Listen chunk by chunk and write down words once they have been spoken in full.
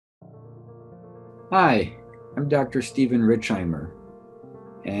Hi, I'm Dr. Stephen Richheimer,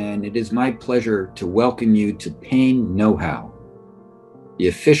 and it is my pleasure to welcome you to Pain Know-How, the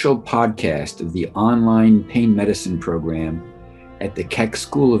official podcast of the online pain medicine program at the Keck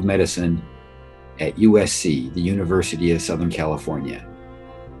School of Medicine at USC, the University of Southern California.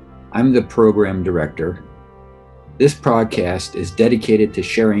 I'm the program director. This podcast is dedicated to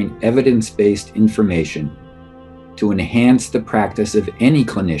sharing evidence-based information to enhance the practice of any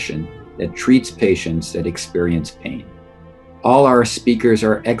clinician that treats patients that experience pain. All our speakers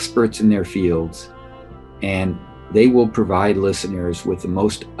are experts in their fields, and they will provide listeners with the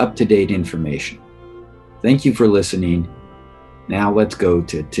most up-to-date information. Thank you for listening. Now let's go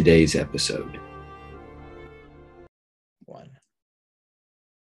to today's episode.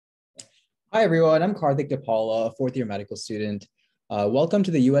 Hi, everyone. I'm Karthik DePaula, a fourth-year medical student. Welcome to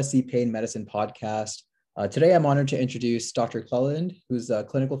the USC Pain Medicine podcast. Today, I'm honored to introduce Dr. Cleland, who's a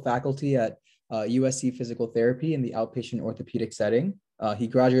clinical faculty at USC Physical Therapy in the outpatient orthopedic setting. He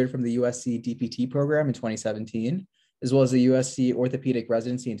graduated from the USC DPT program in 2017, as well as the USC Orthopedic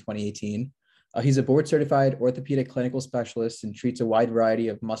residency in 2018. He's a board-certified orthopedic clinical specialist and treats a wide variety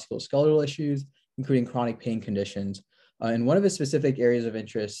of musculoskeletal issues, including chronic pain conditions. And one of his specific areas of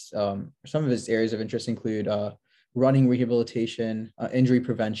interest, some of his areas of interest include running rehabilitation, injury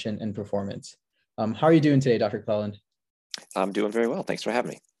prevention, and performance. How are you doing today, Dr. Cleland? I'm doing very well. Thanks for having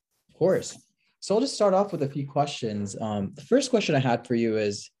me. Of course. So I'll just start off with a few questions. The first question I had for you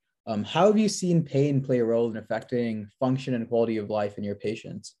is, how have you seen pain play a role in affecting function and quality of life in your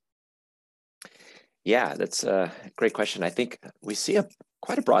patients? Yeah, that's a great question. I think we see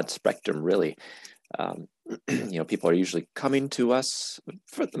quite a broad spectrum, really. People are usually coming to us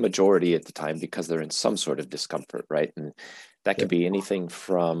for the majority of the time because they're in some sort of discomfort, right? And that could be anything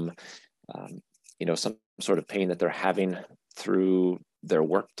from, some sort of pain that they're having through their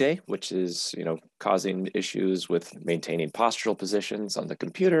workday, which is, causing issues with maintaining postural positions on the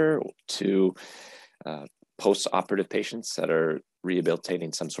computer, to post-operative patients that are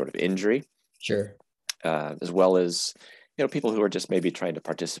rehabilitating some sort of injury. Sure. As well as people who are just maybe trying to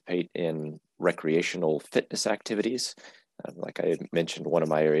participate in recreational fitness activities. Like I mentioned, one of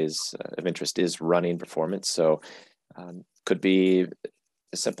my areas of interest is running performance. So could be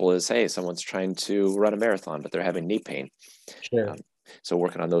as simple as, hey, someone's trying to run a marathon, but they're having knee pain. Sure. So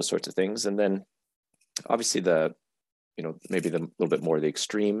working on those sorts of things. And then obviously maybe the little bit more of the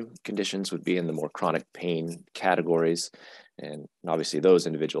extreme conditions would be in the more chronic pain categories. And obviously those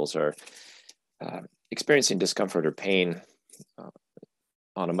individuals are experiencing discomfort or pain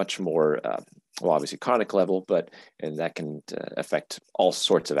on a much more, obviously chronic level, and that can affect all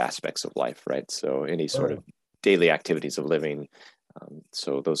sorts of aspects of life, right? So any sort of daily activities of living.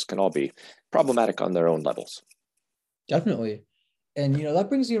 So those can all be problematic on their own levels. Definitely. And, that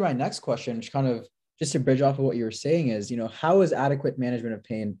brings me to my next question, which kind of just to bridge off of what you were saying is, how is adequate management of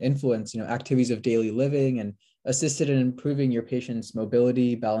pain influence, activities of daily living and assisted in improving your patient's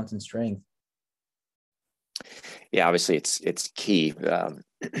mobility, balance, and strength? Yeah, obviously it's key.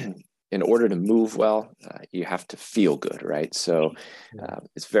 In order to move well, you have to feel good, right? So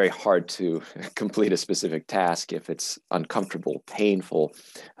it's very hard to complete a specific task if it's uncomfortable, painful,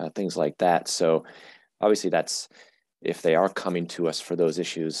 things like that. So obviously that's, if they are coming to us for those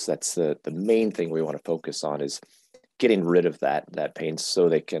issues, that's the main thing we want to focus on, is getting rid of that pain so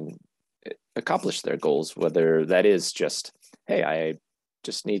they can accomplish their goals, whether that is just, hey, I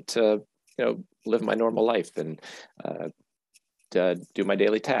just need to live my normal life and do my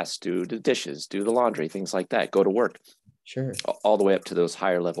daily tasks, do the dishes, do the laundry, things like that, go to work. Sure. All the way up to those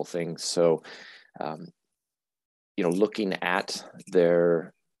higher level things. So, looking at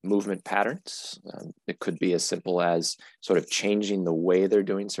their movement patterns, it could be as simple as sort of changing the way they're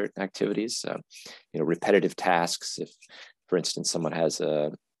doing certain activities, repetitive tasks. If, for instance, someone has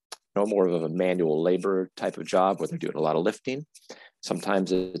more of a manual labor type of job where they're doing a lot of lifting,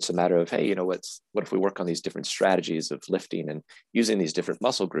 sometimes it's a matter of, hey, what if we work on these different strategies of lifting and using these different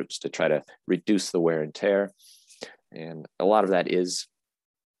muscle groups to try to reduce the wear and tear. And a lot of that is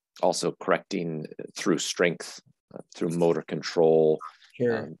also correcting through strength, through motor control,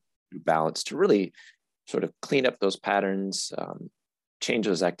 Sure. balance, to really sort of clean up those patterns, change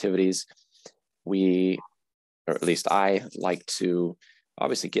those activities. Or at least I like to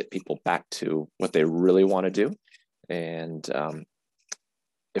obviously get people back to what they really want to do. And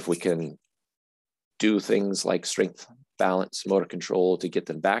if we can do things like strength, balance, motor control to get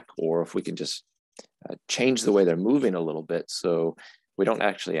them back, or if we can just change the way they're moving a little bit, so we don't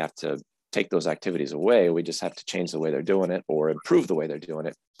actually have to take those activities away, we just have to change the way they're doing it or improve the way they're doing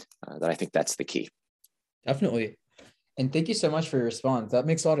it, then I think that's the key. Definitely. And thank you so much for your response. That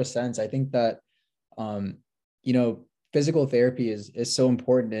makes a lot of sense. I think that you know, physical therapy is so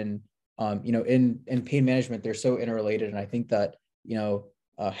important, and you know, in pain management, they're so interrelated. And I think that, you know,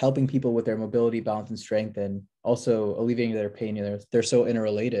 helping people with their mobility, balance, and strength, and also alleviating their pain, you know, they're so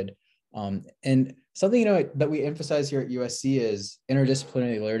interrelated. And something, you know, that we emphasize here at USC is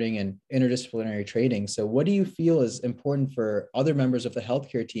interdisciplinary learning and interdisciplinary training. So what do you feel is important for other members of the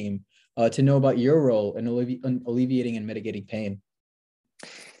healthcare team to know about your role in alleviating and mitigating pain?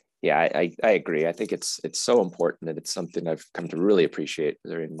 Yeah, I agree. I think it's so important, and it's something I've come to really appreciate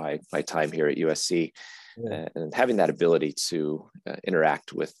during my time here at USC. Yeah. And having that ability to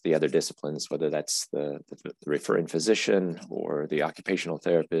interact with the other disciplines, whether that's the referring physician or the occupational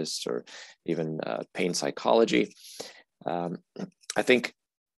therapist or even pain psychology. I think,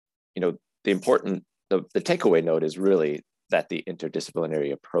 you know, the takeaway note is really that the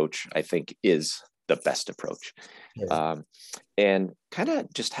interdisciplinary approach, I think, is the best approach. Yeah. And kind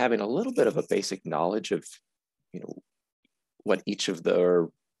of just having a little bit of a basic knowledge of, you know, what each of their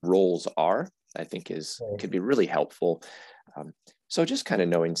roles are, I think could be really helpful. So just kind of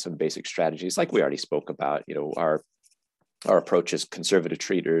knowing some basic strategies, like we already spoke about, you know, our approach as conservative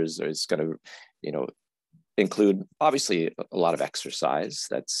treaters is going to, you know, include obviously a lot of exercise.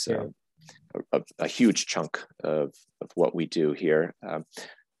 That's a huge chunk of what we do here.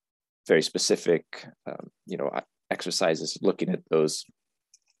 Very specific, you know, exercises looking at those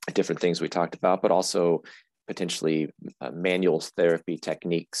different things we talked about, but also potentially manual therapy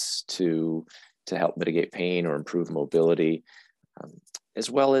techniques to help mitigate pain or improve mobility, as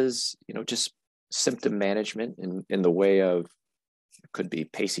well as, you know, just symptom management in the way of, it could be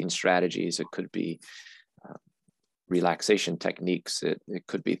pacing strategies, it could be relaxation techniques, it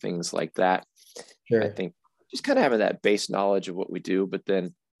could be things like that. Sure. I think just kind of having that base knowledge of what we do, but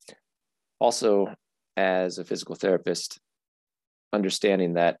then also as a physical therapist,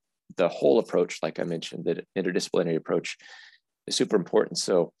 understanding that the whole approach, like I mentioned, the interdisciplinary approach is super important.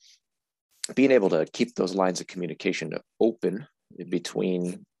 So being able to keep those lines of communication open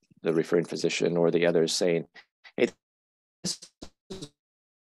between the referring physician or the others saying, hey,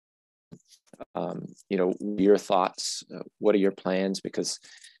 you know, your thoughts, what are your plans? Because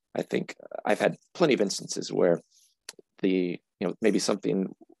I think I've had plenty of instances where you know, maybe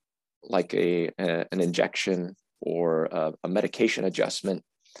something like an injection or a medication adjustment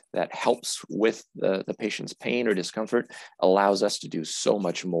that helps with the patient's pain or discomfort allows us to do so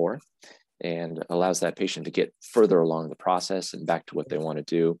much more and allows that patient to get further along the process and back to what they want to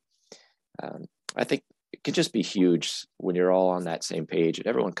do. I think it can just be huge when you're all on that same page and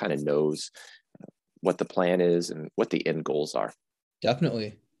everyone kind of knows what the plan is and what the end goals are.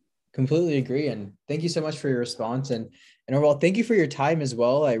 Definitely. Completely agree. And thank you so much for your response. And overall, thank you for your time as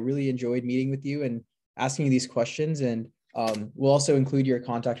well. I really enjoyed meeting with you and asking you these questions. And we'll also include your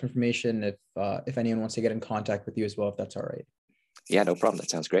contact information if anyone wants to get in contact with you as well, if that's all right. Yeah, no problem. That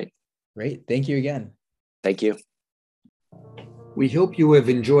sounds great. Great. Thank you again. Thank you. We hope you have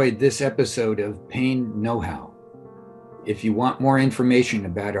enjoyed this episode of Pain Know-How. If you want more information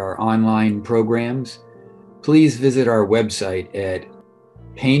about our online programs, please visit our website at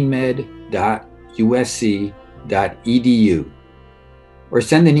painmed.usc.edu or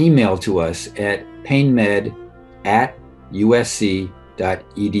send an email to us at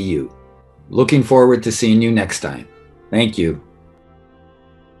painmed@usc.edu. Looking forward to seeing you next time. Thank you.